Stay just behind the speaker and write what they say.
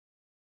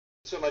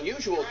Some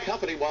unusual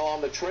company while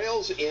on the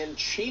trails in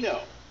Chino.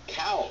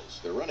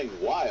 Cows, they're running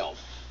wild.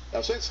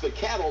 Now, since the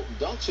cattle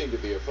don't seem to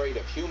be afraid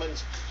of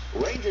humans,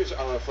 rangers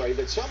are afraid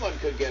that someone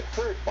could get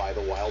hurt by the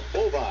wild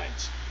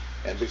bovines.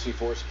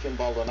 NBC4's Kim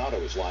Baldonado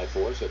is live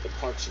for us at the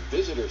park's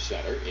visitor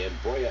center in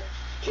Boya.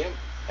 Kim,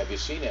 have you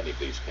seen any of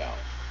these cows?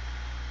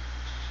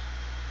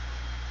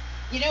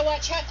 You know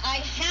what, Chuck? I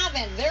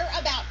haven't. They're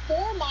about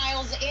 4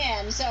 miles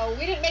in, so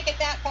we didn't make it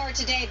that far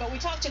today, but we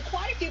talked to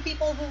quite a few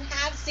people who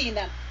have seen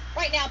them.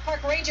 Right now,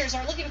 park rangers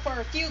are looking for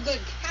a few good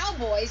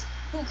cowboys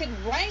who can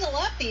wrangle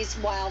up these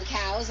wild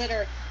cows that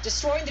are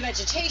destroying the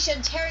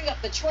vegetation, tearing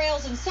up the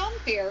trails, and some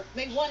fear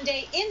may one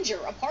day injure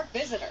a park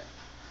visitor.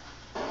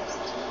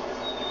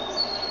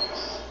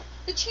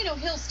 The Chino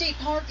Hill State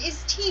Park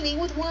is teeming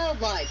with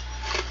wildlife.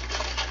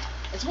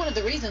 It's one of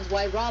the reasons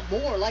why Rob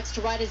Moore likes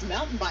to ride his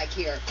mountain bike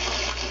here.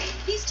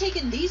 He's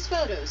taken these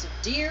photos of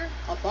deer,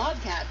 a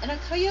bobcat, and a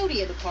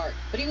coyote in the park,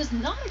 but he was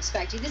not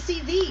expecting to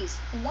see these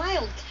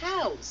wild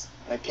cows.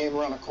 I came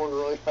around a corner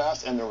really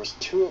fast, and there was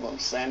 2 of them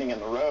standing in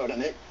the road,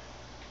 and they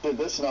did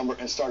this number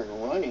and started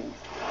running.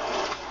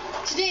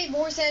 Today,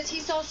 Moore says he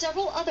saw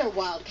several other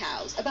wild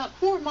cows about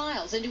 4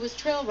 miles into his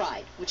trail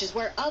ride, which is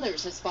where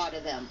others have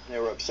spotted them. They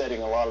were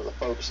upsetting a lot of the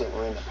folks that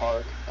were in the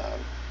park.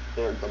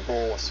 The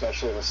bull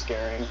especially was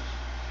scaring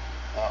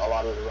a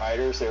lot of the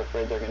riders. They're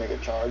afraid they're going to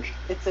get charged.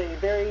 It's a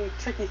very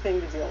tricky thing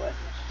to deal with.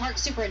 Park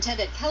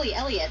Superintendent Kelly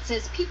Elliott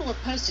says people have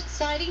posted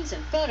sightings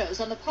and photos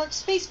on the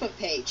park's Facebook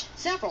page.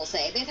 Several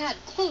say they've had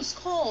close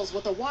calls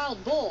with a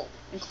wild bull,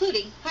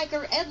 including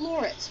hiker Ed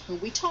Loritz, whom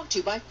we talked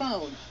to by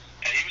phone.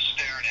 And he was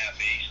staring at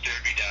me, he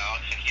stared me down,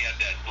 and he had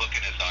that look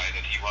in his eye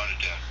that he wanted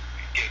to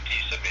get a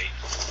piece of me.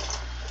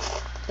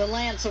 The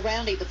land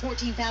surrounding the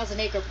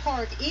 14,000-acre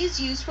park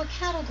is used for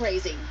cattle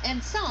grazing,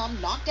 and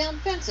some knock down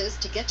fences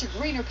to get to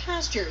greener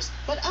pastures,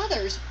 but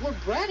others were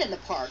bred in the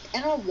park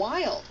and are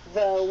wild.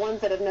 The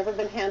ones that have never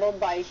been handled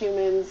by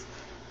humans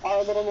are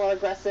a little more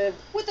aggressive.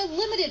 With a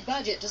limited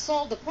budget to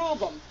solve the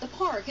problem, the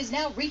park is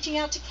now reaching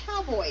out to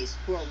cowboys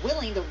who are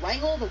willing to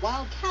wrangle the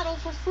wild cattle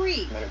for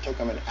free. And it took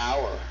them an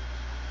hour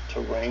to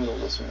wrangle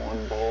this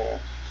one bull,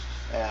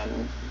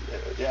 and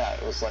yeah,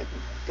 it was like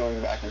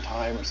going back in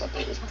time or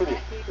something. It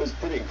was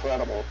pretty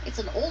incredible. It's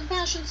an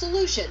old-fashioned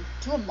solution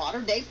to a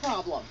modern-day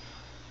problem.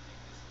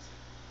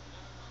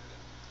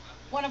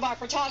 One of our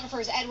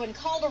photographers, Edwin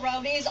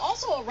Calderon, is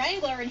also a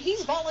wrangler, and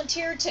he's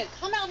volunteered to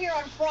come out here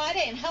on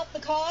Friday and help the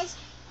cause.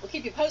 We'll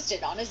keep you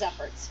posted on his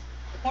efforts.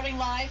 Reporting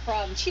live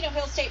from Chino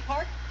Hill State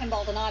Park, Kim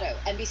Baldonado,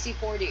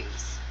 NBC4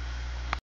 News.